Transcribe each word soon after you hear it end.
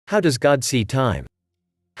How does God see time?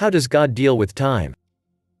 How does God deal with time?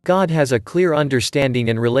 God has a clear understanding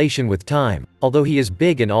and relation with time, although he is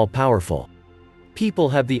big and all-powerful. People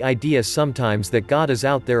have the idea sometimes that God is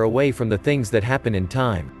out there away from the things that happen in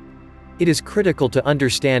time. It is critical to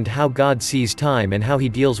understand how God sees time and how he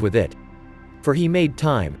deals with it. For he made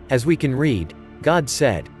time, as we can read, God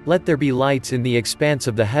said, "Let there be lights in the expanse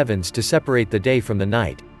of the heavens to separate the day from the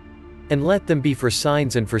night. And let them be for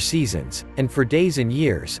signs and for seasons, and for days and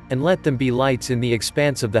years, and let them be lights in the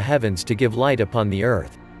expanse of the heavens to give light upon the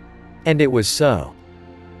earth." And it was so.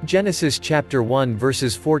 Genesis chapter 1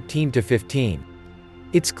 verses 14 to 15.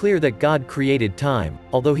 It's clear that God created time,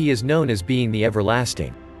 although he is known as being the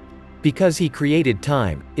everlasting. Because he created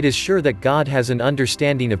time, it is sure that God has an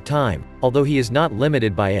understanding of time, although he is not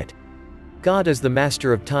limited by it. God is the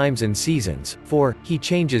master of times and seasons, for he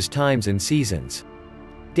changes times and seasons.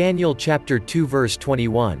 Daniel chapter 2 verse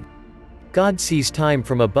 21. God sees time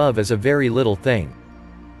from above as a very little thing.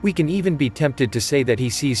 We can even be tempted to say that he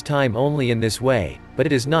sees time only in this way, but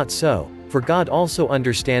it is not so, for God also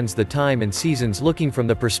understands the time and seasons looking from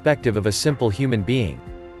the perspective of a simple human being.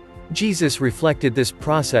 Jesus reflected this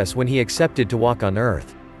process when he accepted to walk on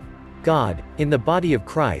earth. God, in the body of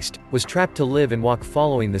Christ, was trapped to live and walk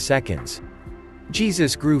following the seconds.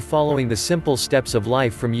 Jesus grew following the simple steps of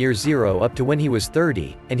life from year 0 up to when he was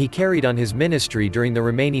 30, and he carried on his ministry during the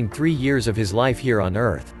remaining 3 years of his life here on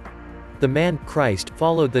earth. The man, Christ,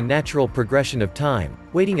 followed the natural progression of time,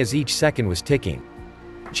 waiting as each second was ticking.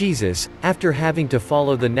 Jesus, after having to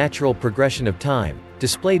follow the natural progression of time,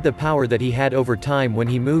 displayed the power that he had over time when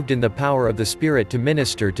he moved in the power of the Spirit to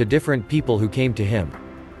minister to different people who came to him.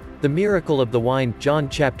 The miracle of the wine, John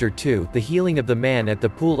chapter 2, the healing of the man at the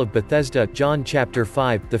pool of Bethesda, John chapter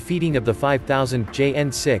 5, the feeding of the 5,000,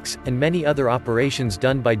 John 6, and many other operations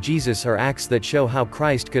done by Jesus are acts that show how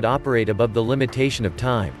Christ could operate above the limitation of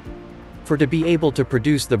time. For to be able to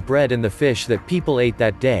produce the bread and the fish that people ate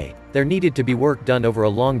that day, there needed to be work done over a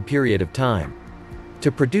long period of time.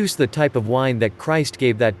 To produce the type of wine that Christ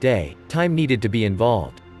gave that day, time needed to be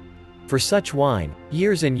involved. For such wine,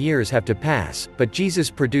 years and years have to pass, but Jesus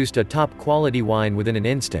produced a top-quality wine within an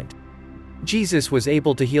instant. Jesus was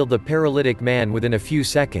able to heal the paralytic man within a few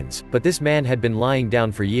seconds, but this man had been lying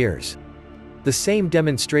down for years. The same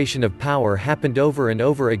demonstration of power happened over and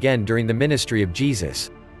over again during the ministry of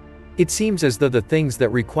Jesus. It seems as though the things that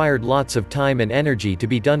required lots of time and energy to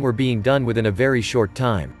be done were being done within a very short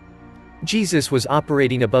time. Jesus was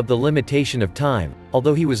operating above the limitation of time,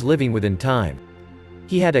 although he was living within time.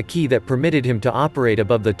 He had a key that permitted him to operate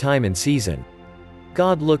above the time and season.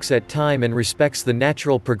 God looks at time and respects the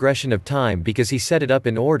natural progression of time because he set it up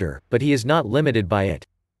in order, but he is not limited by it.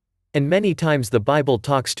 And many times the Bible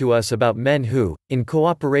talks to us about men who, in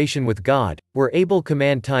cooperation with God, were able to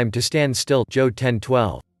command time to stand still, Job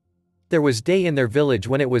 10:12. There was day in their village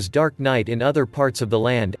when it was dark night in other parts of the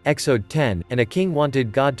land, Exod 10, and a king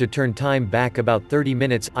wanted God to turn time back about 30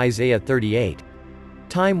 minutes, Isaiah 38.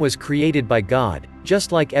 Time was created by God,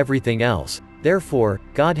 just like everything else, therefore,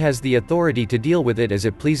 God has the authority to deal with it as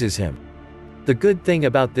it pleases him. The good thing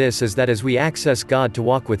about this is that as we access God to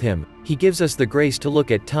walk with him, he gives us the grace to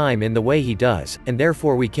look at time in the way he does, and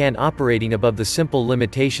therefore we can operating above the simple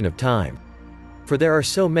limitation of time. For there are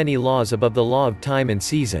so many laws above the law of time and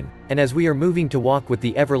season, and as we are moving to walk with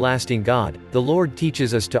the everlasting God, the Lord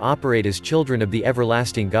teaches us to operate as children of the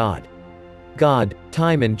everlasting God. God,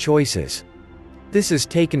 Time and Choices. This is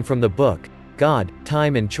taken from the book, God,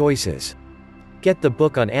 Time and Choices. Get the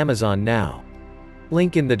book on Amazon now.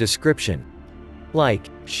 Link in the description. Like,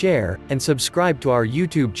 share, and subscribe to our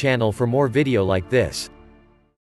YouTube channel for more video like this.